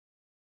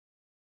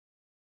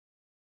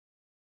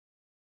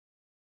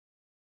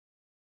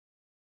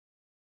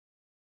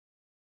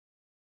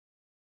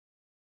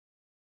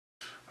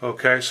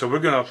Okay, so we're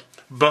going to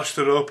bust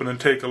it open and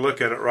take a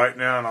look at it right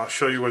now, and I'll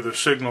show you where the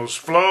signals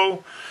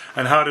flow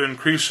and how to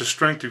increase the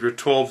strength of your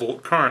 12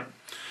 volt current.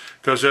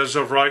 Because as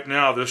of right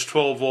now, this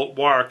 12 volt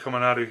wire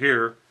coming out of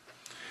here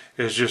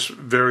is just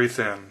very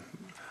thin.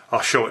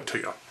 I'll show it to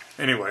you.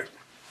 Anyway,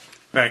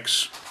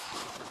 thanks.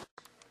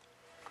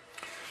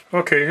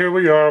 Okay, here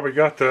we are. We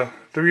got the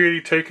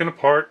 380 taken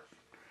apart.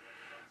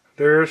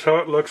 There's how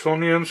it looks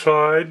on the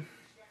inside.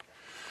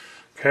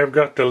 Okay, I've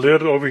got the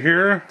lid over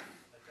here.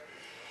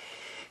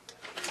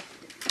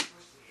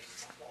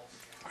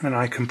 And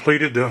I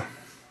completed the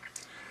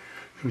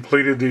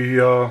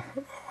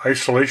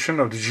isolation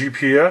of the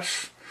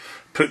GPS.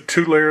 Put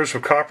 2 layers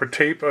of copper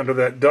tape under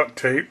that duct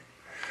tape.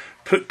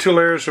 Put 2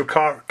 layers of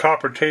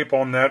copper tape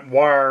on that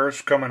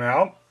wires coming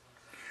out.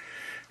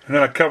 And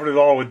then I covered it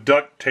all with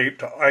duct tape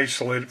to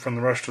isolate it from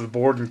the rest of the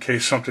board in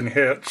case something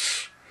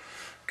hits.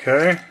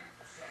 Okay,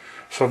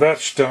 so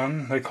that's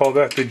done. They call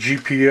that the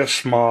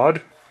GPS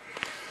mod.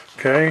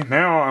 Okay,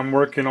 now I'm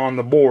working on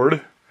the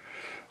board.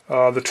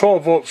 The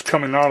 12 volts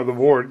coming out of the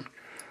board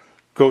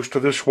goes to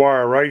this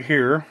wire right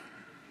here.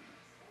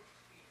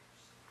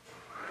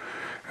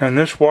 And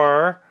this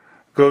wire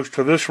goes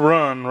to this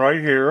run right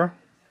here.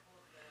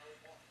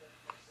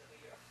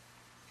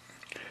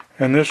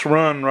 And this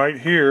run right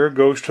here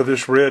goes to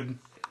this red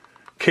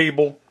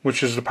cable,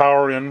 which is the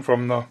power in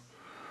from the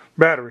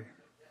battery.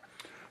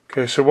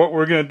 Okay, so what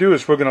we're going to do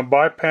is we're going to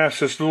bypass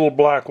this little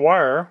black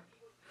wire,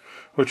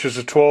 which is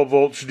a 12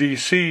 volts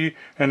DC,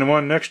 and the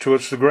one next to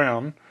it's the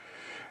ground.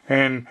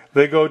 And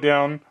they go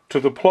down to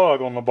the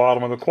plug on the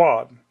bottom of the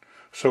quad.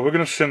 So we're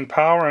going to send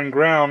power and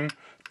ground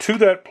to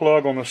that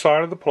plug on the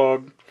side of the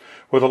plug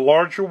with a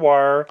larger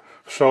wire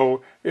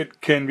so it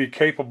can be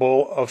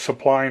capable of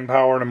supplying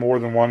power to more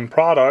than one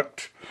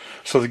product.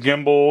 So the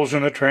gimbals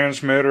and the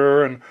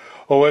transmitter and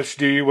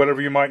OSD,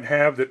 whatever you might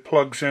have that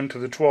plugs into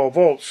the 12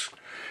 volts,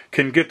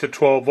 can get to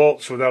 12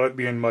 volts without it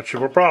being much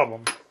of a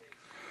problem.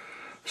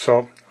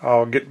 So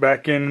I'll get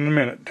back in a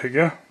minute to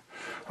you.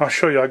 I'll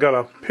show you. I got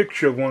a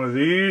picture of one of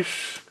these.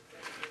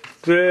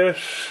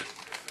 This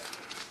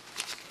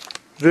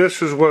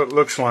is what it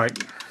looks like.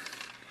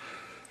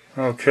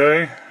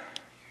 Okay,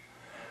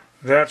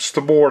 that's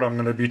the board I'm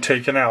going to be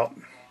taking out.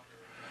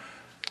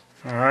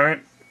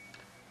 Alright.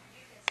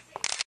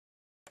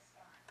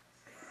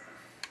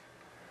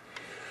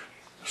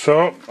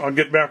 So I'll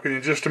get back with you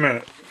in just a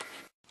minute.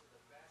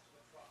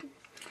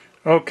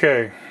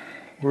 Okay,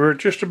 we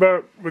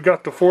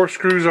got the 4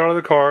 screws out of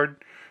the card.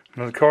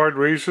 Now the card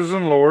raises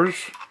and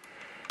lowers.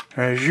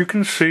 As you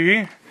can see,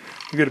 you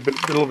get a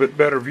little bit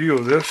better view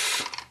of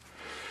this.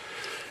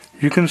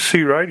 You can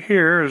see right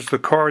here is the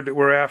card that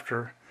we're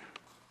after.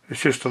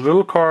 It's just a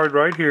little card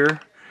right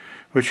here,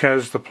 which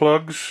has the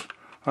plugs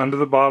under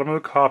the bottom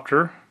of the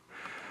copter.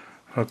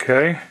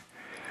 Okay,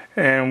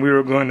 and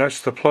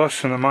that's the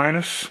plus and the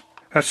minus.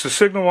 That's the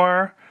signal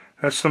wire.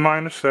 That's the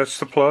minus. That's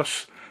the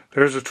plus.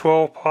 There's a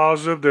 12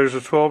 positive. There's a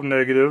 12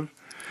 negative.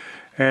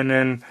 And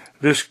then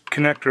this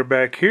connector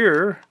back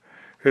here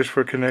is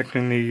for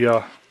connecting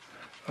the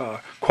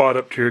quad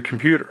up to your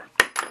computer.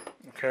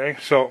 Okay,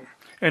 so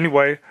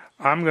anyway,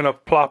 I'm going to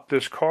plop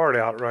this card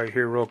out right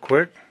here real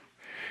quick.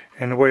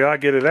 And the way I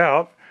get it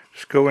out,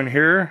 just go in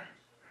here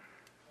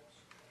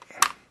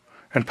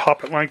and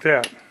pop it like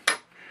that.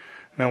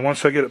 Now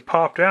once I get it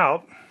popped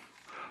out,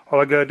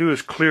 all I got to do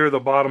is clear the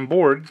bottom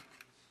board.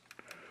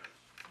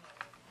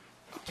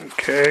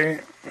 Okay,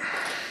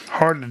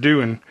 hard to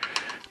do and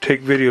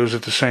take videos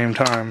at the same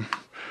time.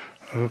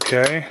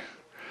 Okay,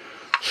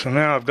 so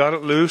now I've got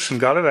it loose and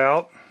got it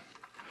out.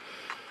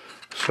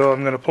 So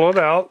I'm going to pull it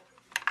out.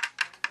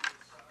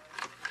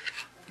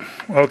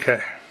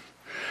 Okay,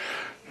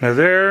 now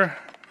there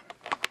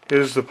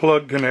is the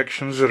plug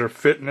connections that are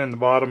fitting in the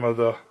bottom of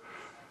the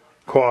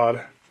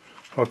quad.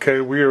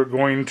 Okay, we are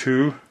going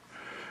to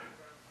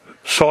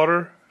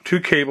solder 2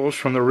 cables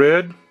from the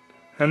red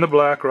and the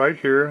black right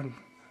here,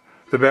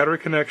 the battery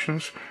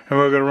connections, and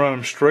we're going to run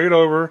them straight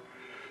over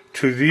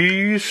to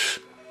these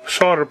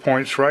solder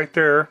points right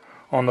there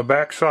on the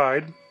back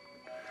side,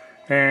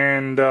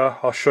 and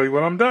I'll show you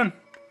when I'm done.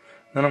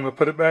 Then I'm going to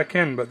put it back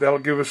in, but that'll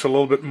give us a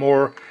little bit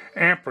more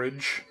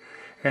amperage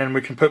and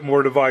we can put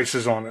more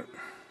devices on it.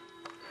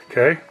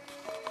 Okay?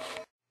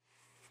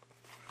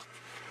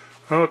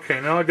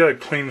 Okay, now I got to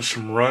clean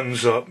some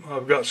runs up.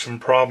 I've got some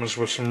problems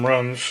with some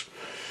runs.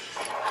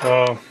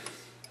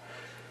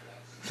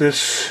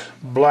 This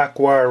black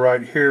wire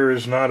right here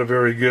is not a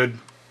very good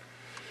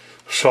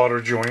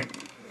solder joint.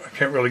 I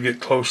can't really get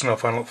close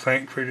enough, I don't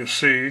think, for you to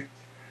see,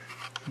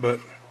 but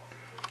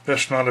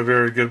that's not a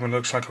very good one.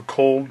 Looks like a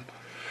cold.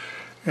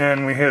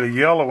 And we had a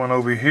yellow one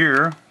over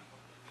here.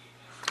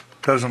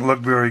 Doesn't look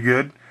very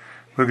good.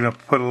 We're going to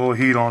put a little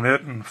heat on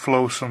it and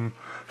flow some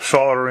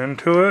solder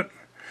into it.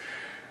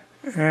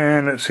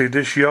 And let's see,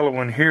 this yellow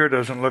one here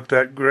doesn't look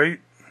that great.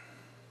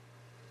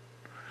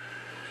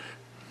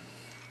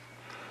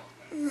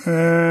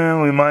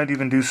 And we might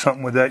even do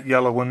something with that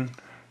yellow one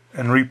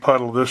and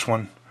repuddle this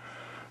one.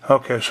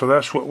 Okay, so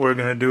that's what we're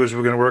going to do, is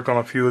we're going to work on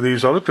a few of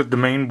these. I looked at the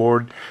main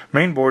board.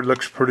 Main board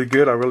looks pretty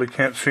good. I really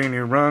can't see any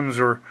runs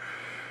or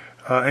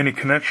any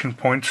connection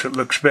points. It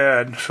looks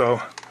bad.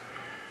 So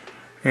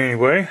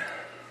anyway,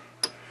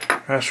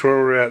 that's where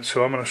we're at.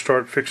 So I'm going to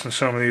start fixing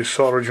some of these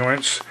solder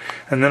joints,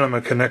 and then I'm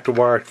going to connect a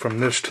wire from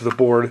this to the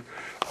board.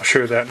 I'll show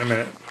you that in a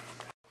minute.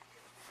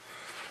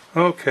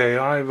 Okay,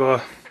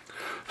 I've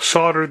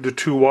soldered the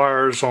two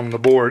wires on the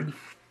board,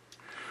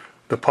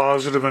 the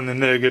positive and the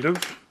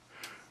negative,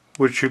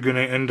 which are going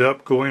to end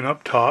up going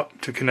up top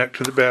to connect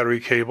to the battery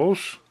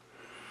cables.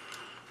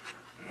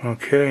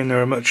 Okay, and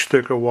they're a much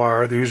thicker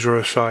wire. These are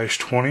a size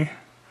 20.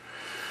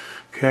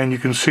 Okay, and you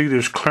can see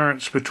there's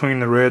clearance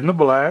between the red and the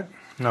black.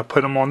 And I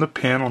put them on the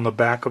pin on the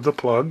back of the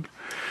plug.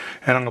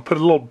 And I'm going to put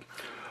a little,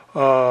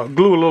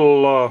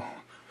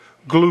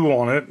 glue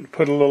on it.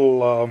 Put a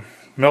little,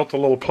 melt a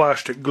little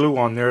plastic glue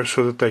on there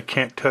so that they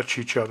can't touch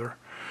each other.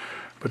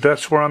 But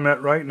that's where I'm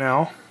at right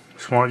now.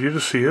 Just wanted you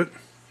to see it.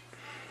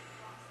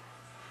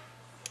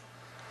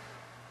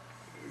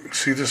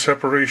 See the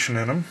separation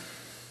in them,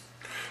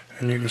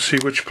 and you can see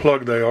which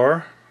plug they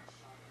are.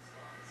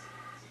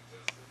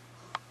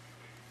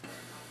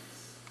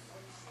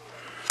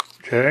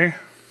 Okay.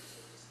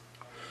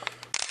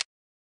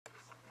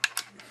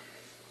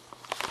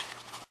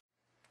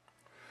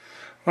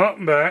 Up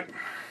and back.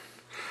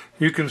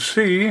 You can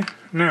see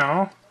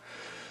now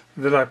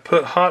that I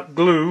put hot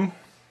glue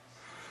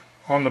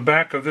on the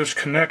back of this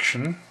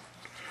connection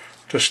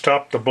to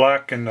stop the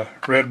black and the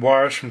red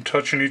wires from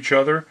touching each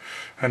other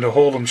and to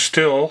hold them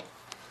still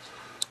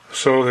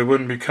so they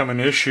wouldn't become an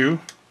issue.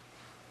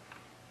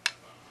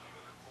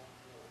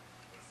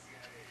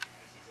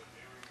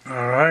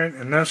 Alright,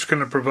 and that's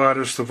going to provide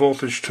us the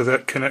voltage to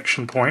that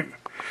connection point.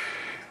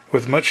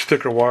 With much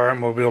thicker wire,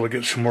 and we'll be able to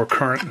get some more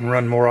current and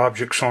run more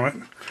objects on it.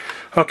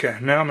 Okay,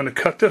 now I'm going to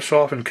cut this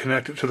off and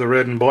connect it to the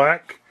red and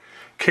black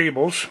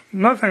cables.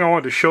 Another thing I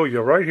wanted to show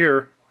you right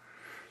here.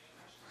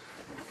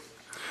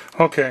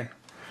 Okay.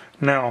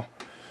 Now,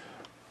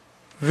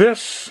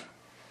 this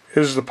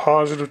is the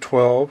positive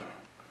 12,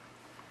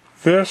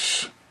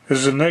 this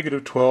is the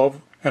negative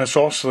 12, and it's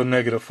also the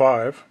negative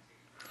 5.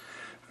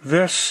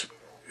 This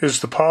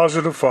is the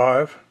positive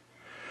 5,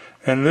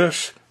 and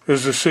this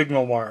is the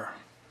signal wire.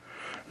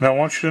 Now I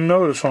want you to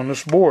notice on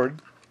this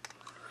board,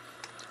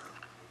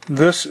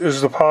 this is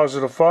the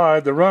positive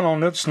 5. The run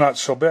on it's not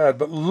so bad,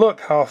 but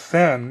look how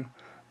thin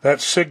that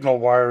signal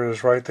wire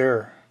is right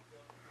there.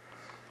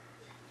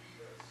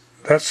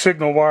 That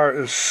signal wire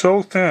is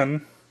so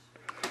thin,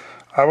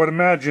 I would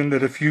imagine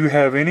that if you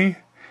have any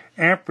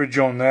amperage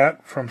on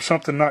that from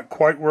something not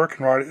quite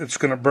working right, it's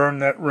going to burn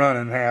that run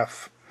in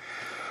half.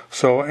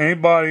 So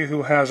anybody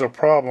who has a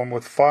problem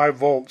with 5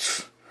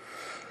 volts,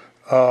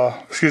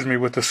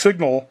 with the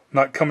signal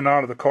not coming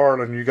out of the card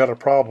and you got a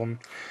problem,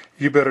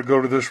 you better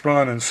go to this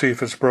run and see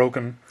if it's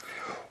broken.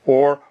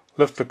 Or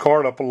lift the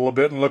card up a little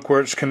bit and look where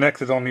it's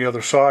connected on the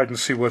other side and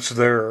see what's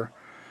there.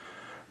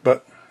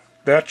 But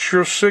that's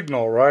your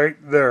signal right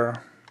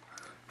there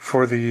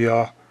for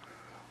the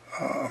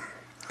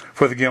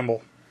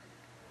gimbal.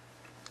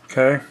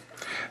 Okay,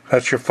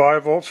 that's your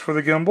 5 volts for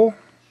the gimbal.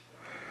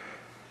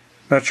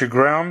 That's your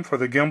ground for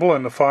the gimbal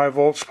and the 5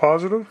 volts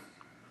positive.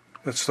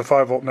 It's the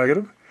 5 volt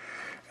negative.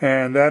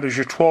 And that is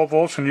your 12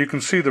 volts, and you can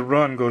see the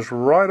run goes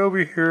right over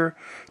here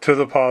to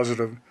the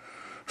positive.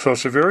 So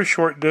it's a very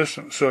short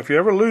distance. So if you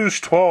ever lose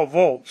 12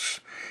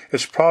 volts,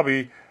 it's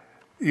probably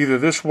either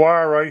this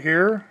wire right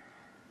here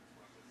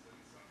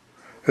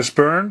is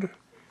burned,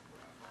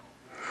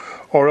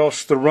 or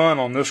else the run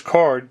on this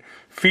card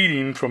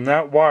feeding from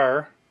that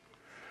wire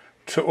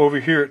to over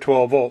here at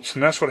 12 volts.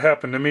 And that's what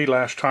happened to me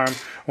last time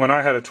when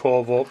I had a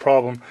 12 volt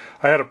problem.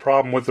 I had a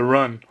problem with the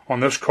run on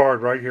this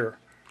card right here.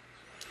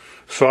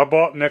 So I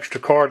bought an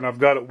extra card and I've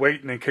got it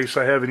waiting in case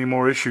I have any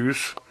more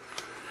issues.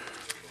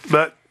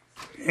 But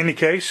in any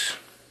case,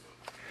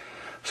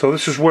 so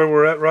this is where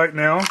we're at right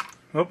now.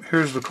 Oh,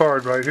 here's the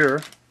card right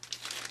here.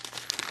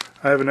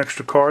 I have an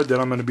extra card that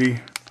I'm going to be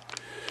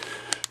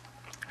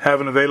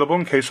having available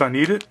in case I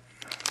need it.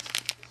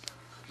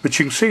 But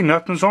you can see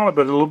nothing's on it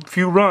but a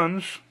few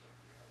runs.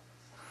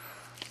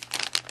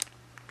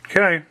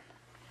 Okay.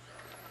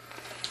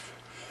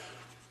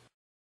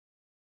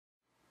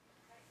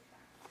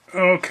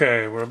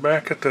 Okay, we're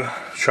back at the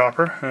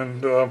chopper,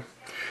 and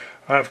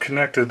I've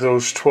connected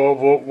those 12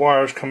 volt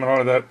wires coming out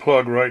of that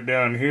plug right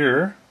down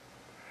here.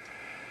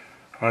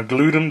 I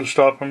glued them to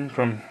stop them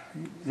from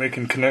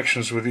making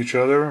connections with each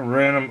other,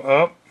 ran them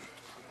up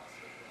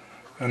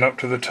and up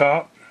to the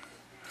top.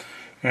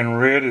 And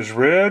red is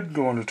red,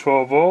 going to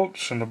 12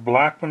 volts, and the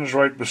black one is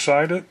right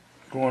beside it,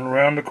 going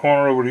around the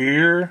corner over to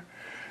here,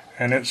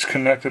 and it's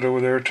connected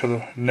over there to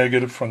the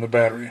negative from the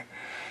battery.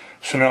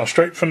 So now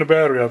straight from the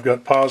battery I've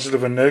got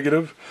positive and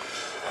negative,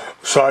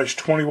 size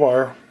 20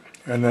 wire,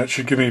 and that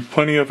should give me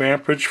plenty of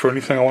amperage for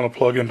anything I want to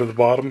plug into the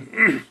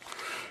bottom.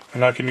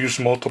 And I can use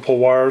multiple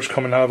wires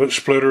coming out of it,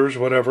 splitters,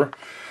 whatever.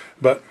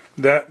 But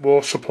that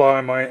will supply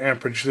my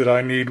amperage that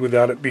I need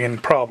without it being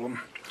a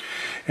problem.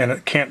 And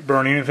it can't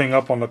burn anything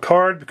up on the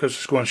card because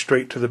it's going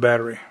straight to the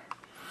battery.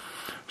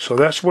 So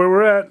that's where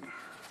we're at.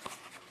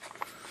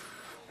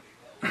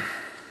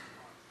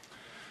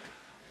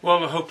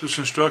 Well, I hope this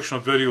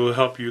instructional video will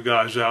help you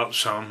guys out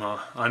some.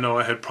 I know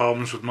I had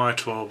problems with my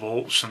 12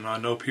 volts, and I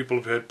know people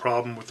have had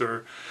problem with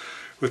their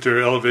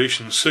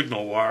elevation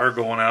signal wire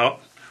going out,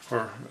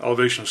 or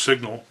elevation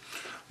signal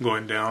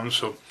going down.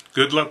 So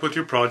good luck with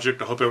your project.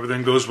 I hope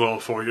everything goes well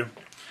for you,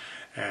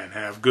 and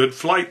have good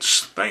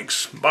flights.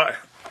 Thanks. Bye.